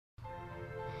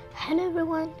Hello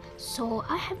everyone, so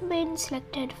I have been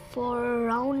selected for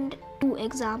round 2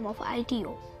 exam of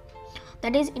ITO,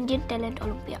 that is Indian Talent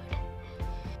Olympiad.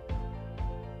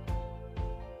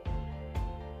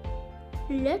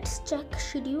 Let's check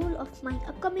schedule of my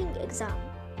upcoming exam.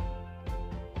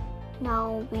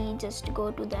 Now we just go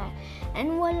to the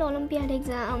annual Olympiad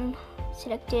exam,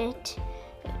 select it,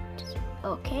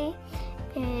 okay,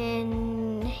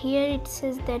 and here it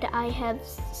says that I have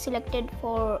selected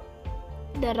for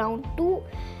the round 2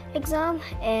 exam,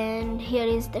 and here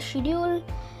is the schedule.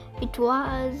 It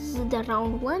was the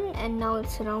round 1 and now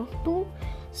it's round 2.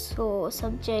 So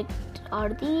subject are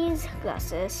these,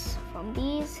 classes from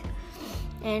these,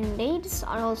 and dates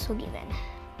are also given.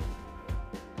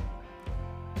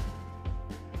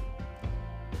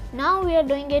 Now we are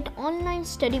doing it online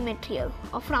study material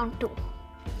of round 2.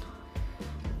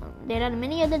 There are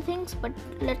many other things, but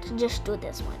let's just do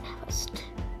this one first.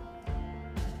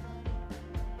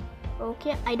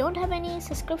 Okay, I don't have any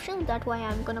subscriptions, that's why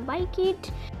I'm gonna buy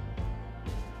it.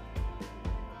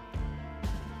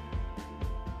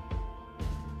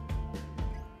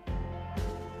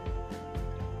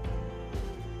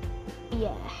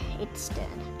 Yeah, it's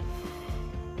done.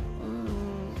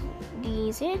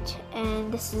 This is it,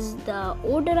 and this is the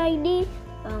order ID.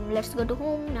 Let's go to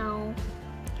home now.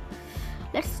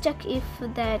 Let's check if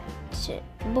that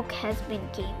book has been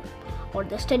came or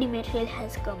the study material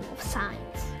has come of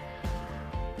science.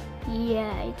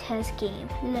 Yeah, it has came.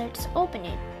 Let's open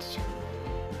it.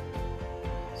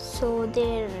 So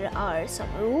there are some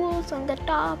rules on the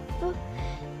top,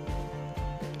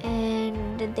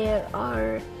 and there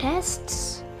are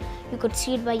tests. You could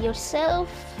see it by yourself,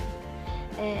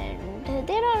 and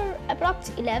there are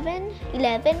approx 11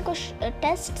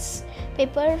 tests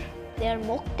paper. They are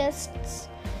mock tests,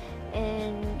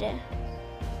 and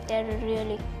they're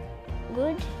really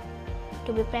good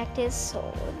to be practiced.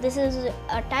 So this is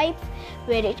a type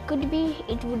where it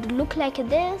would look like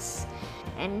this,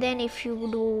 and then if you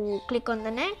do click on the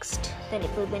next, then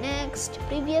it will be next,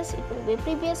 previous, it will be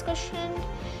previous question,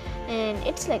 and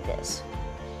it's like this.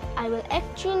 I will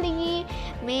actually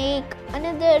make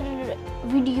another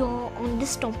video on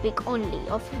this topic only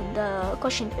of the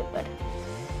question paper.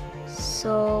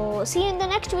 So see you in the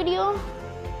next video.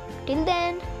 Till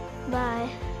then, bye.